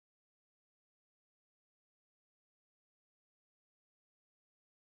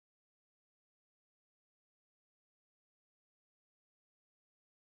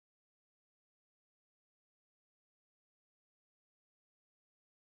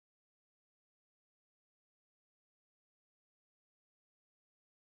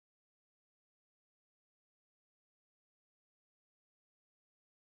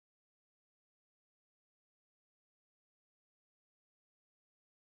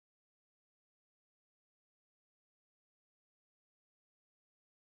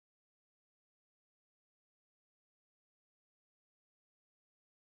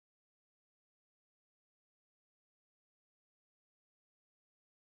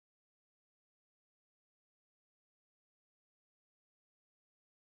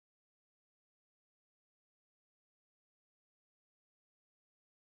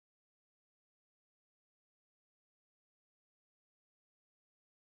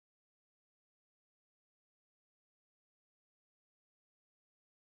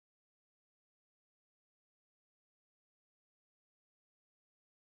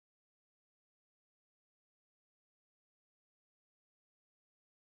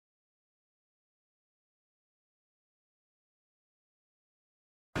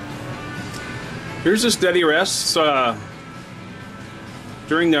Here's the steady rests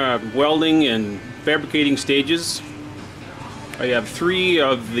during the welding and fabricating stages. I have 3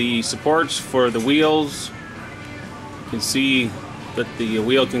 of the supports for the wheels. You can see that the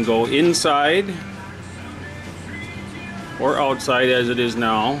wheel can go inside or outside as it is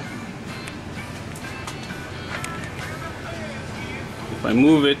now. If I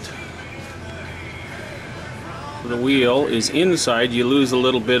move it, the wheel is inside, you lose a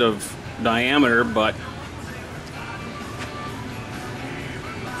little bit of diameter, but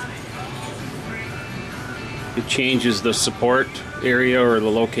it changes the support area or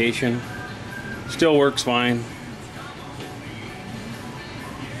the location. Still works fine.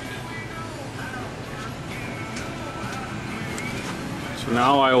 So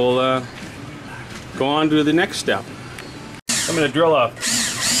now I will go on to the next step. I'm going to drill a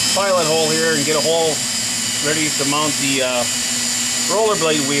pilot hole here and get a hole ready to mount the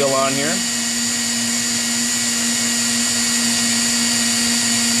rollerblade wheel on here.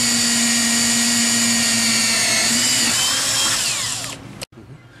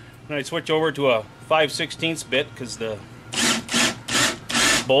 And I switch over to a 5/16 bit because the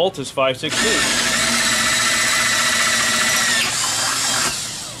bolt is 5/16.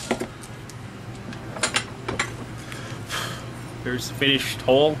 There's the finished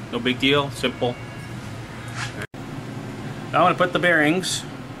hole, no big deal, simple. Now I'm going to put the bearings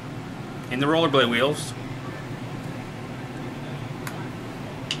in the rollerblade wheels.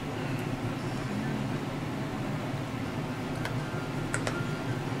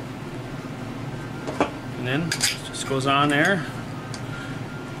 And then it just goes on there.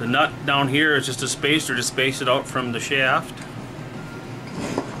 The nut down here is just a spacer to space it out from the shaft.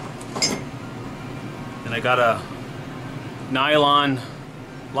 And I got a nylon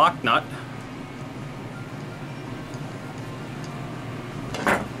lock nut.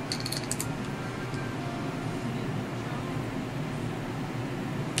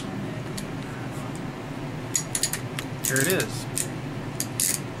 Here it is,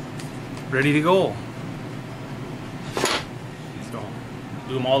 ready to go. So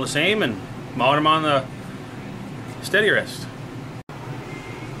do them all the same and mount them on the steady rest.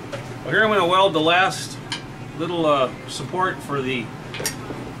 Well, here I'm going to weld the last little support for the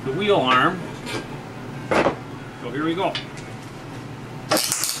wheel arm. So here we go.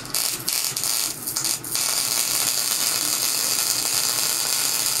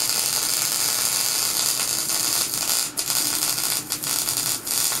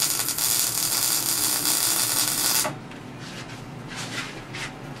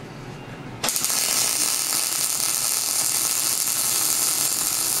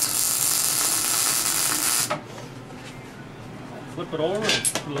 Flip it over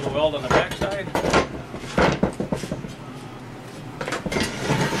and put a little weld on the back side.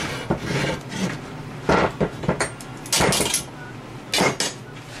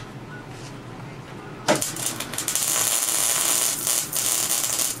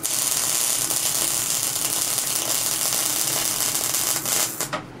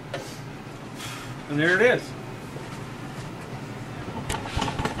 And there it is.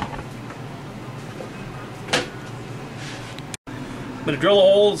 I'm going to drill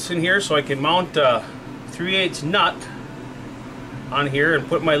holes in here so I can mount a 3/8 nut on here and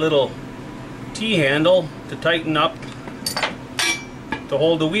put my little T-handle to tighten up to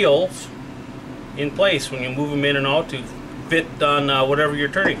hold the wheels in place when you move them in and out to fit on whatever you're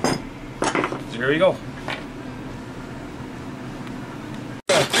turning. So here we go.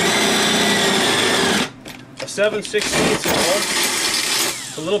 A 7/16 bolt.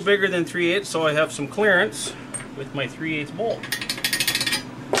 It's a little bigger than 3/8, so I have some clearance with my 3/8 bolt.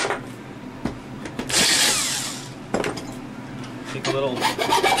 Take a little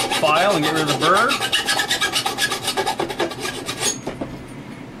file and get rid of the burr.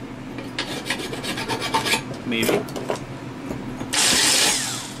 Maybe.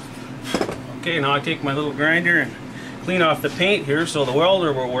 Okay, now I take my little grinder and clean off the paint here so the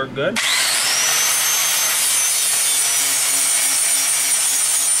welder will work good.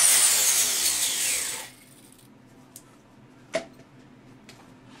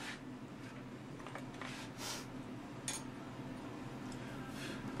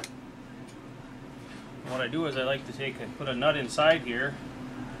 What I do is I like to put a nut inside here,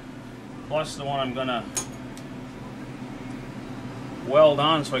 plus the one I'm gonna weld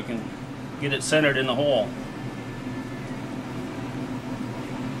on so I can get it centered in the hole.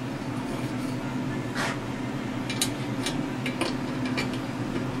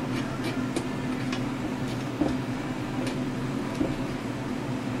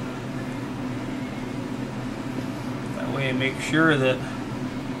 That way I make sure that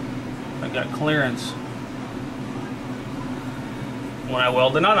I I got clearance when I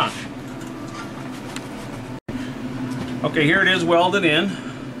weld the nut on. Okay, here it is welded in.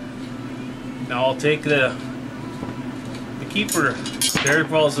 Now I'll take the keeper. There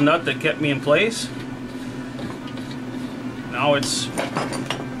falls the nut that kept me in place. Now it's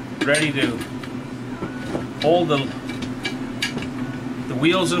ready to hold the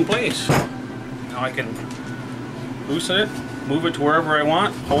wheels in place. Now I can loosen it, move it to wherever I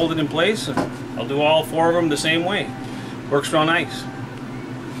want, hold it in place, and I'll do all 4 of them the same way. Works real nice.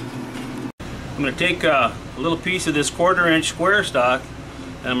 I'm going to take a little piece of this 1/4 inch square stock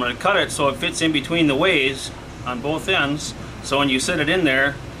and I'm going to cut it so it fits in between the ways on both ends, so when you set it in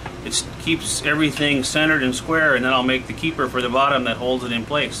there it keeps everything centered and square, and then I'll make the keeper for the bottom that holds it in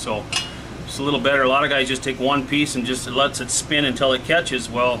place. So it's a little better. A lot of guys just take one piece and just lets it spin until it catches.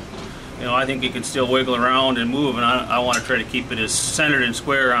 Well, you know, I think it can still wiggle around and move, and I want to try to keep it as centered and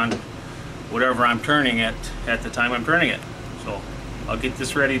square on whatever I'm turning at the time I'm turning it. So I'll get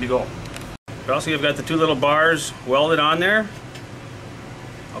this ready to go. Also, I've got the 2 little bars welded on there.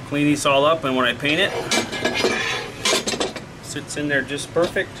 I'll clean these all up, and when I paint it, sits in there just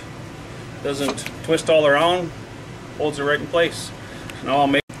perfect. Doesn't twist all around, holds it right in place. Now I'll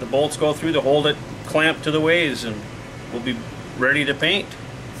make the bolts go through to hold it clamped to the ways, and we'll be ready to paint.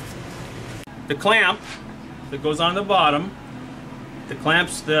 The clamp that goes on the bottom, the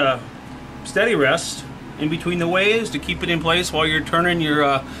clamps the steady rest in between the ways to keep it in place while you're turning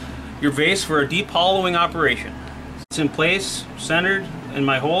your vase for a deep hollowing operation. It's in place, centered in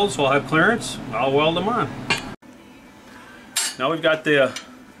my holes, so I'll have clearance. I'll weld them on. Now we've got the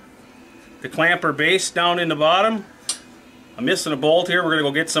clamper base down in the bottom. I'm missing a bolt here. We're going to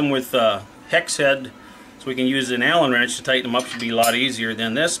go get some with hex head so we can use an Allen wrench to tighten them up. Should be a lot easier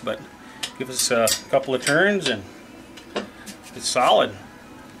than this, but give us a couple of turns and it's solid.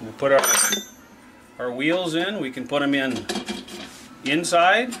 We'll put our wheels in. We can put them in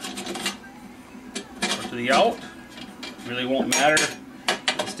inside or to the out. Really won't matter.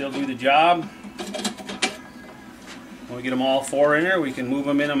 It'll still do the job. When we get them all 4 in there, we can move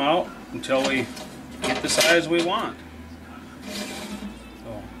them in and out until we get the size we want.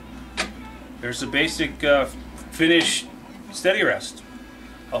 So there's the basic finished steady rest.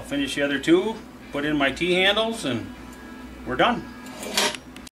 I'll finish the other 2, put in my T-handles, and we're done.